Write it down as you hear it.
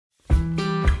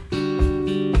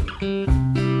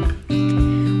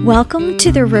Welcome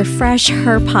to the Refresh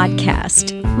Her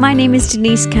podcast. My name is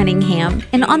Denise Cunningham,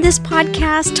 and on this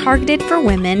podcast targeted for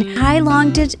women, I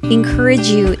long to encourage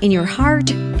you in your heart,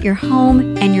 your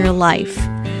home, and your life.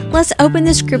 Let's open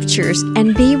the scriptures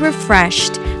and be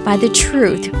refreshed by the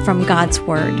truth from God's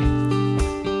Word.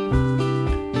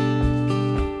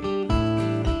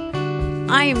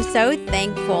 I am so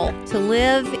thankful to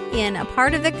live in a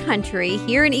part of the country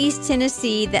here in East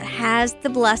Tennessee that has the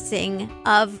blessing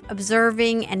of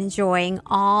observing and enjoying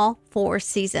all 4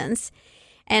 seasons.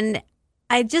 And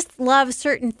I just love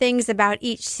certain things about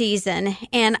each season.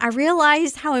 And I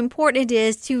realize how important it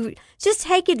is to just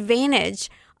take advantage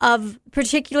of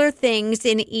particular things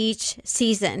in each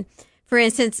season. For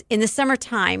instance, in the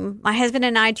summertime, my husband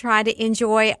and I try to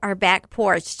enjoy our back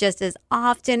porch just as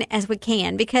often as we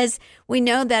can because we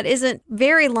know that isn't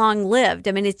very long-lived.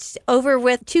 I mean, it's over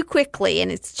with too quickly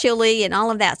and it's chilly and all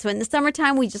of that. So in the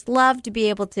summertime, we just love to be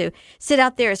able to sit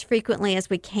out there as frequently as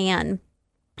we can.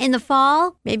 In the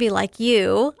fall, maybe like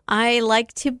you, I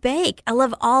like to bake. I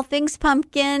love all things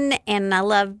pumpkin and I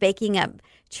love baking up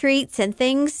treats and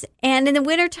things. And in the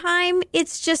wintertime,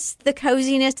 it's just the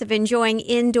coziness of enjoying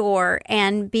indoor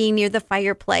and being near the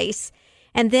fireplace.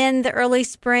 And then the early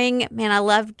spring, man, I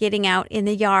love getting out in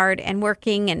the yard and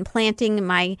working and planting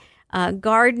my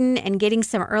garden and getting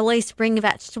some early spring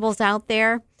vegetables out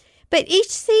there. But each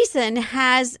season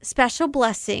has special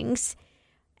blessings,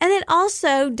 and it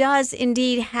also does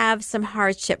indeed have some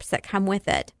hardships that come with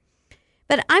it.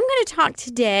 But I'm going to talk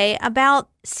today about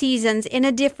seasons in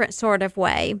a different sort of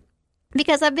way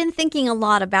because I've been thinking a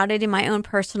lot about it in my own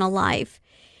personal life.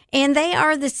 And they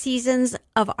are the seasons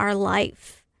of our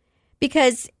life.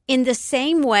 Because in the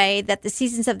same way that the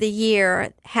seasons of the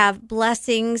year have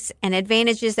blessings and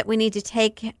advantages that we need to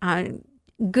take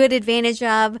good advantage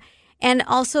of, and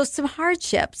also some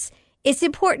hardships, it's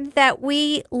important that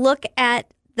we look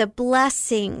at the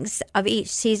blessings of each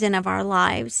season of our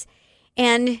lives.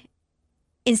 And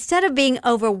instead of being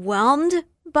overwhelmed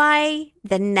by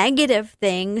the negative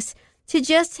things, to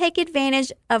just take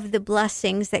advantage of the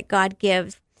blessings that God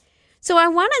gives. So I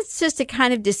want us just to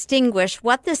kind of distinguish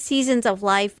what the seasons of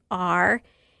life are,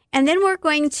 and then we're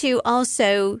going to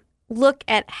also look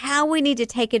at how we need to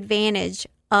take advantage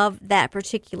of that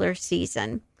particular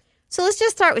season. So let's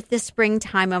just start with the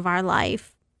springtime of our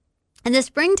life. And the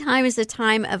springtime is the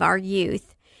time of our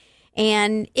youth,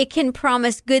 and it can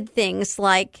promise good things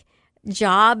like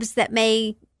jobs that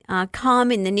may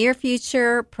come in the near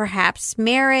future, perhaps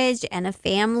marriage and a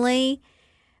family.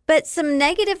 But some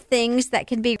negative things that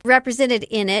can be represented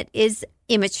in it is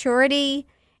immaturity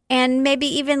and maybe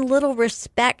even little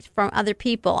respect from other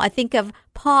people. I think of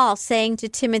Paul saying to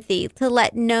Timothy to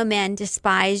let no man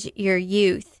despise your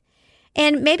youth.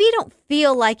 And maybe you don't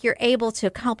feel like you're able to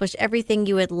accomplish everything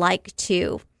you would like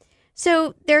to.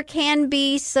 So there can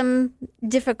be some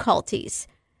difficulties.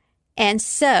 And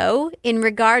so, in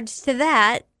regards to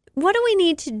that, what do we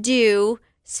need to do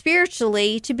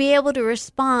spiritually to be able to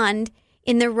respond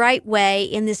in the right way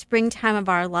in the springtime of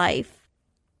our life?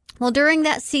 Well, during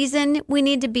that season, we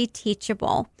need to be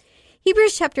teachable.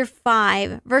 Hebrews chapter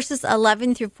 5, verses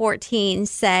 11 through 14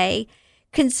 say,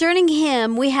 "Concerning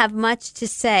him we have much to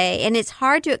say, and it's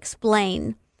hard to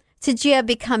explain, since you have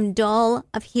become dull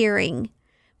of hearing.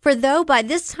 For though by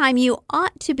this time you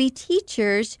ought to be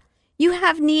teachers, you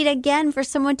have need again for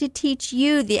someone to teach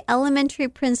you the elementary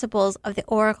principles of the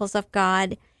oracles of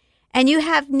God, and you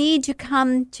have need to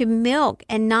come to milk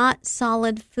and not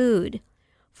solid food.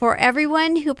 For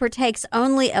everyone who partakes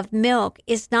only of milk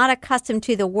is not accustomed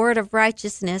to the word of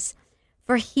righteousness,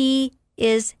 for he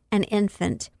is an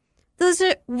infant." Those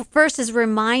verses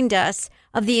remind us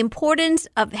of the importance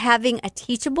of having a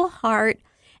teachable heart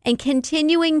and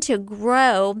continuing to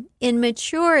grow in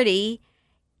maturity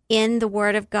in the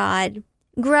Word of God,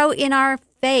 grow in our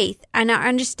faith and our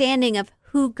understanding of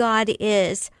who God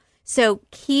is. So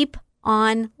keep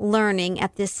on learning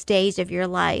at this stage of your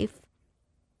life.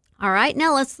 All right,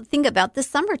 now let's think about the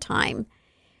summertime.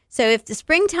 So if the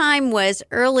springtime was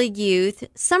early youth,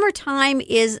 summertime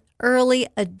is early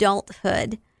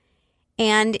adulthood.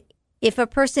 And if a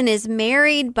person is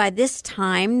married by this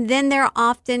time, then there are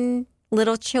often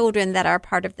little children that are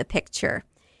part of the picture.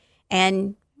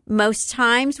 And most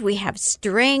times we have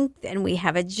strength and we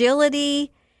have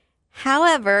agility.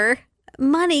 However,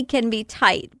 money can be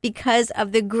tight because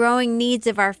of the growing needs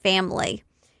of our family.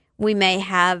 We may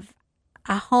have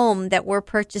a home that we're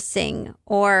purchasing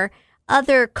or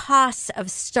other costs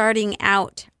of starting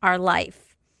out our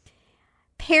life.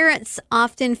 Parents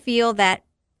often feel that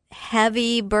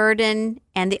heavy burden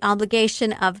and the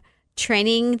obligation of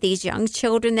training these young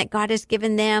children that God has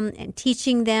given them and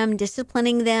teaching them,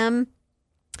 disciplining them.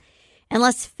 And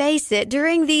let's face it,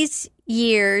 during these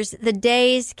years, the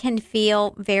days can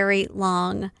feel very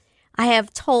long. I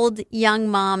have told young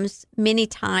moms many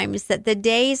times that the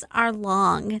days are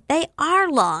long. They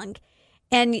are long.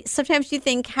 And sometimes you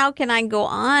think, how can I go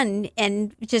on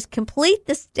and just complete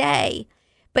this day?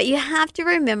 But you have to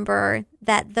remember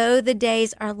that though the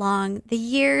days are long, the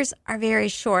years are very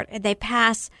short and they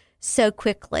pass so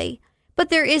quickly. But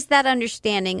there is that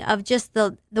understanding of just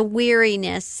the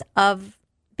weariness of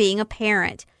being a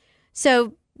parent.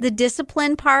 So the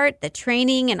discipline part, the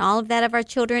training and all of that of our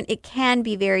children, it can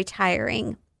be very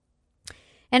tiring.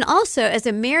 And also as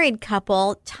a married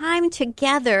couple, time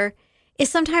together is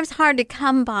sometimes hard to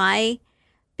come by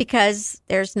because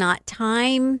there's not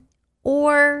time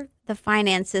or the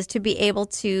finances to be able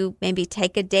to maybe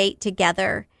take a date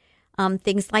together.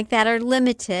 Things like that are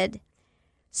limited.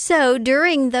 So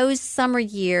during those summer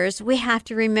years, we have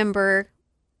to remember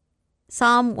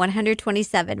Psalm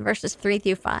 127, verses 3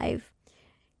 through 5.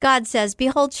 God says,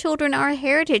 "Behold, children are a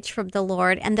heritage from the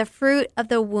Lord, and the fruit of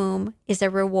the womb is a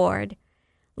reward.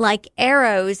 Like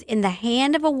arrows in the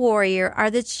hand of a warrior are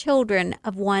the children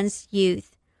of one's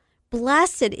youth.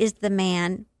 Blessed is the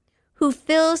man who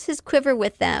fills his quiver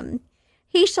with them.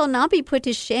 He shall not be put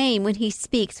to shame when he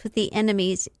speaks with the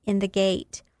enemies in the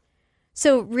gate."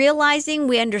 So realizing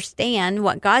we understand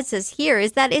what God says here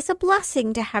is that it's a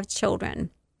blessing to have children.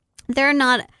 They're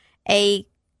not a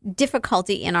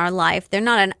difficulty in our life. They're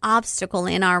not an obstacle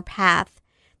in our path.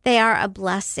 They are a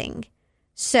blessing.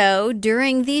 So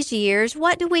during these years,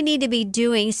 what do we need to be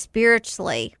doing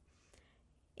spiritually?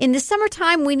 In the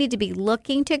summertime, we need to be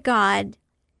looking to God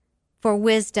for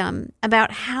wisdom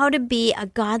about how to be a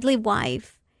godly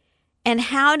wife and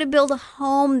how to build a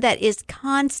home that is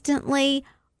constantly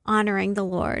honoring the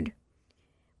Lord.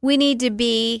 We need to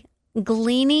be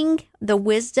gleaning the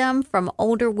wisdom from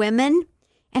older women.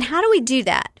 And how do we do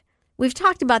that? We've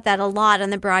talked about that a lot on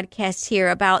the broadcast here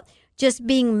about just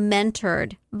being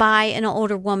mentored by an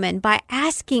older woman, by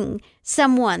asking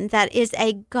someone that is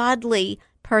a godly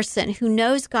person who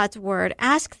knows God's word.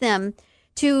 Ask them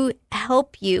to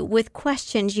help you with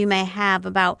questions you may have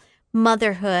about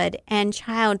motherhood and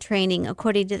child training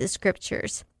according to the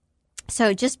scriptures.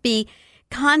 So just be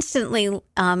constantly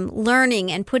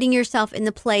learning and putting yourself in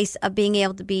the place of being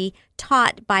able to be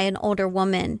taught by an older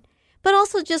woman. But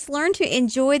also just learn to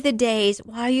enjoy the days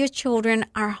while your children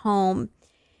are home.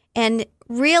 And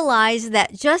realize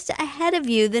that just ahead of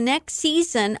you, the next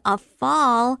season of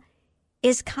fall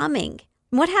is coming.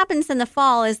 What happens in the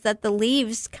fall is that the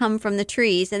leaves come from the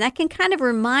trees, and that can kind of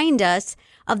remind us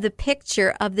of the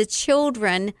picture of the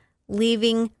children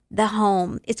leaving the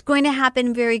home. It's going to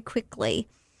happen very quickly.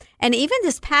 And even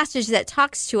this passage that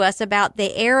talks to us about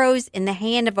the arrows in the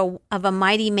hand of a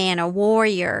mighty man, a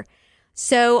warrior,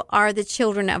 so are the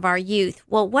children of our youth.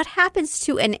 Well, what happens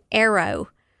to an arrow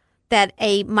that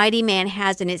a mighty man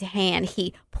has in his hand?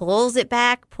 He pulls it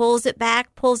back, pulls it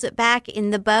back, pulls it back in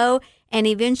the bow, and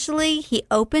eventually he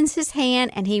opens his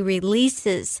hand and he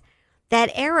releases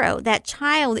that arrow. That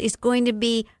child is going to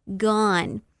be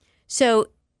gone. So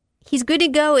he's good to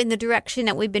go in the direction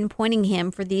that we've been pointing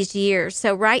him for these years.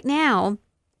 So right now,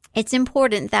 it's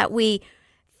important that we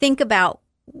think about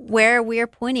where we are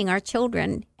pointing our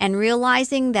children and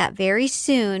realizing that very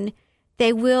soon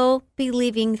they will be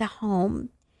leaving the home.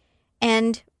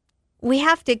 And we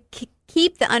have to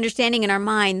keep the understanding in our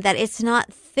mind that it's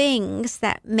not things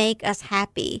that make us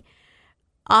happy.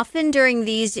 Often during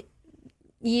these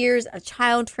years of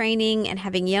child training and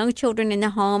having young children in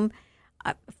the home,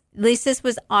 at least this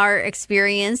was our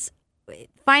experience,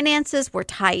 finances were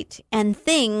tight and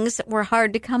things were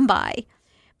hard to come by.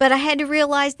 But I had to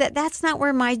realize that that's not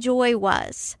where my joy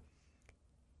was.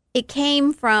 It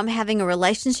came from having a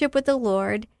relationship with the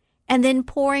Lord and then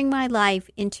pouring my life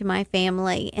into my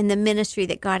family and the ministry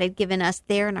that God had given us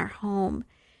there in our home.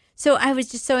 So I would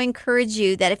just so encourage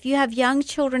you that if you have young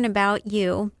children about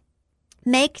you,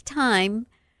 make time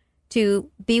to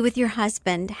be with your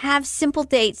husband. Have simple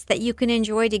dates that you can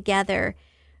enjoy together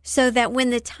so that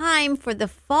when the time for the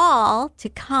fall to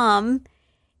come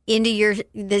into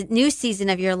the new season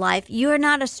of your life, you are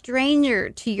not a stranger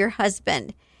to your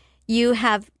husband. You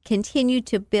have continued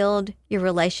to build your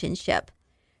relationship.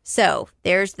 So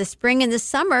there's the spring and the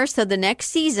summer. So the next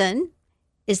season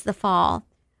is the fall.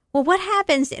 Well, what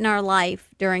happens in our life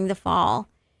during the fall?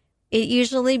 It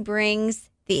usually brings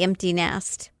the empty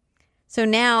nest. So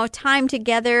now time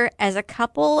together as a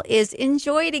couple is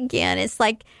enjoyed again. It's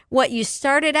like what you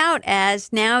started out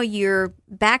as, now you're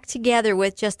back together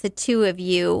with just the two of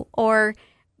you or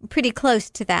pretty close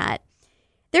to that.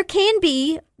 there can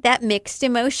be that mixed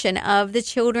emotion of the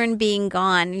children being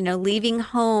gone, leaving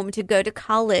home to go to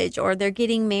college, or they're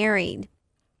getting married.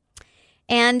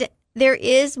 And there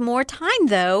is more time,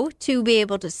 though, to be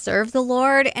able to serve the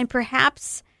Lord, and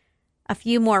perhaps a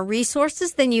few more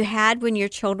resources than you had when your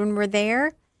children were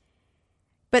there.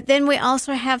 But then we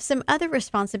also have some other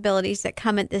responsibilities that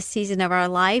come at this season of our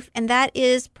life, and that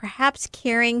is perhaps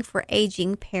caring for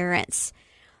aging parents.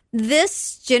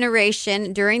 This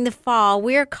generation, during the fall,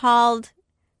 we are called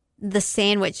the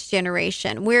sandwich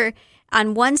generation. We're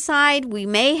on one side, we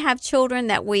may have children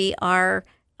that we are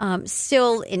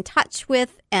still in touch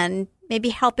with and maybe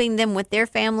helping them with their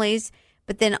families,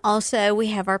 but then also we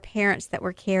have our parents that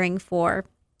we're caring for.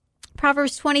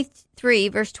 Proverbs 23,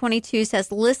 verse 22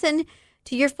 says, "Listen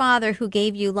to your father who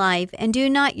gave you life, and do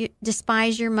not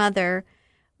despise your mother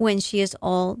when she is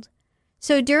old."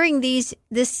 So during this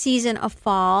season of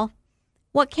fall,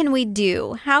 what can we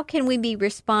do? How can we be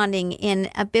responding in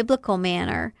a biblical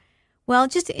manner? Well,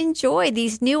 just enjoy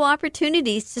these new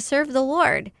opportunities to serve the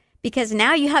Lord, because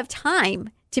now you have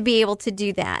time to be able to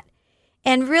do that.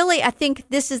 And really, I think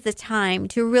this is the time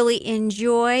to really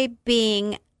enjoy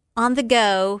being on the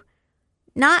go,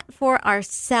 not for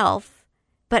ourselves,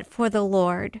 but for the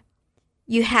Lord.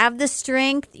 You have the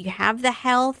strength, you have the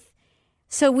health,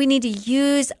 so we need to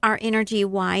use our energy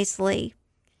wisely.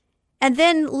 And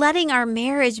then letting our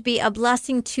marriage be a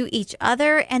blessing to each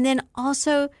other and then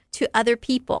also to other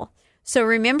people. So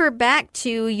remember back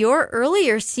to your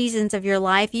earlier seasons of your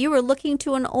life, you were looking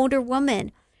to an older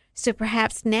woman. So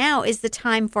perhaps now is the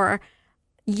time for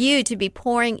you to be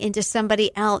pouring into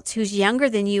somebody else who's younger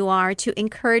than you are to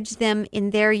encourage them in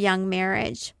their young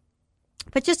marriage.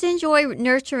 But just enjoy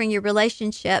nurturing your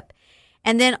relationship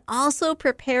and then also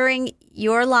preparing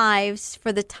your lives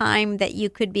for the time that you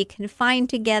could be confined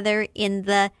together in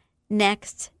the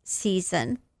next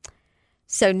season.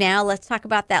 So now let's talk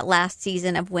about that last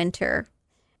season of winter.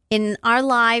 In our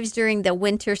lives during the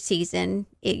winter season,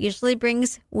 it usually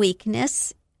brings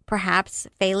weakness, perhaps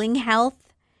failing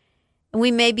health.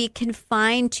 We may be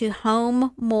confined to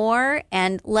home more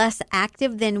and less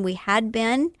active than we had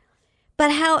been.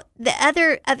 But how the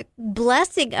other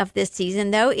blessing of this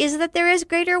season, though, is that there is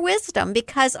greater wisdom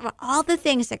because of all the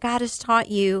things that God has taught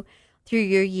you through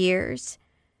your years.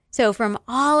 So from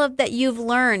all of that you've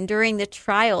learned during the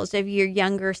trials of your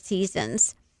younger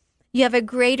seasons, you have a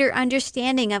greater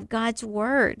understanding of God's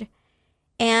word.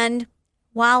 And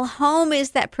while home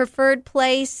is that preferred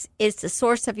place, it's the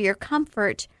source of your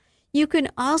comfort, you can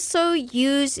also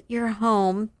use your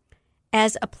home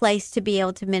as a place to be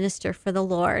able to minister for the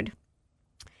Lord.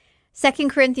 2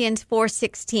 Corinthians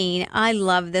 4:16, I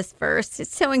love this verse.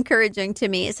 It's so encouraging to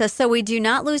me. It says, "So we do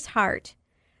not lose heart.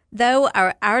 Though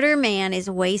our outer man is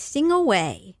wasting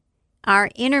away, our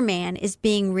inner man is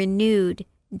being renewed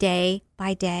day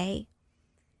by day."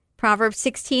 Proverbs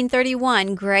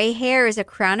 16:31, "Gray hair is a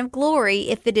crown of glory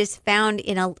if it is found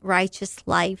in a righteous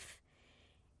life."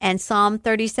 And Psalm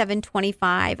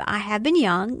 37:25, "I have been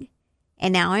young,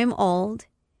 and now I am old.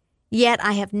 Yet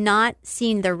I have not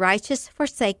seen the righteous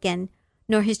forsaken,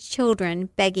 nor his children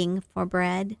begging for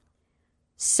bread."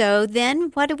 So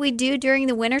then, what do we do during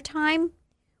the wintertime?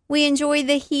 We enjoy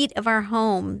the heat of our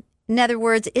home. In other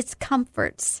words, its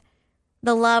comforts,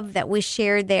 the love that we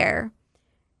share there.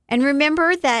 And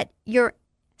remember that your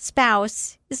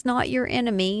spouse is not your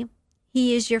enemy.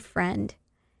 He is your friend.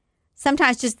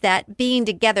 Sometimes just that being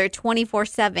together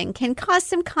 24/7 can cause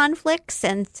some conflicts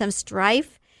and some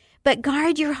strife. But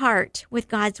guard your heart with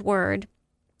God's word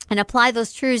and apply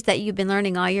those truths that you've been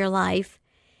learning all your life.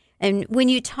 And when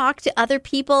you talk to other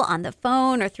people on the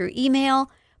phone or through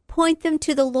email, point them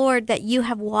to the Lord that you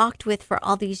have walked with for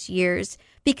all these years,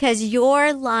 because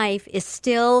your life is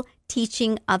still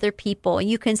teaching other people.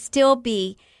 You can still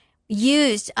be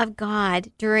used of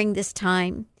God during this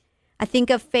time. I think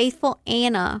of faithful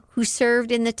Anna, who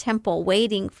served in the temple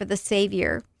waiting for the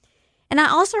Savior. And I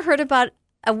also heard about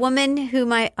a woman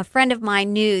whom a friend of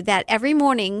mine knew, that every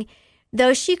morning,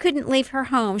 though she couldn't leave her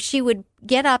home, she would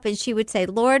get up and she would say,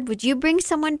 "Lord, would you bring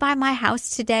someone by my house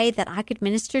today that I could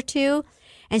minister to?"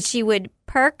 And she would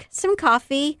perk some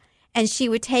coffee and she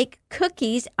would take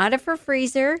cookies out of her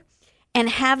freezer and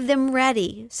have them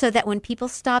ready so that when people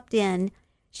stopped in,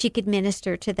 she could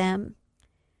minister to them.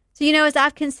 So, as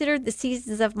I've considered the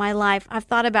seasons of my life, I've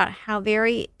thought about how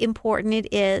very important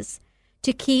it is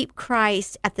to keep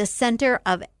Christ at the center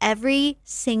of every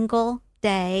single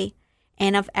day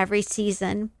and of every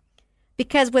season.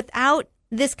 Because without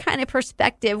this kind of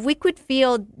perspective, we could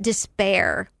feel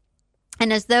despair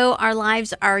and as though our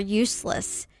lives are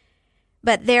useless.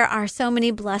 But there are so many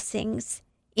blessings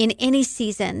in any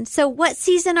season. So what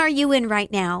season are you in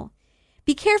right now?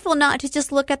 Be careful not to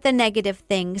just look at the negative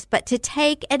things, but to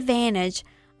take advantage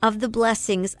of the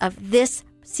blessings of this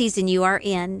season you are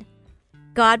in.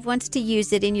 God wants to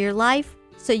use it in your life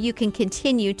so you can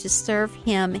continue to serve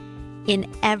Him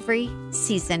in every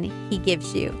season He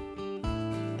gives you.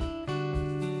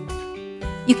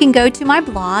 You can go to my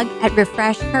blog at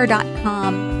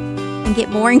refreshher.com and get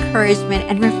more encouragement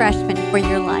and refreshment for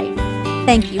your life.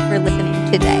 Thank you for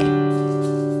listening today.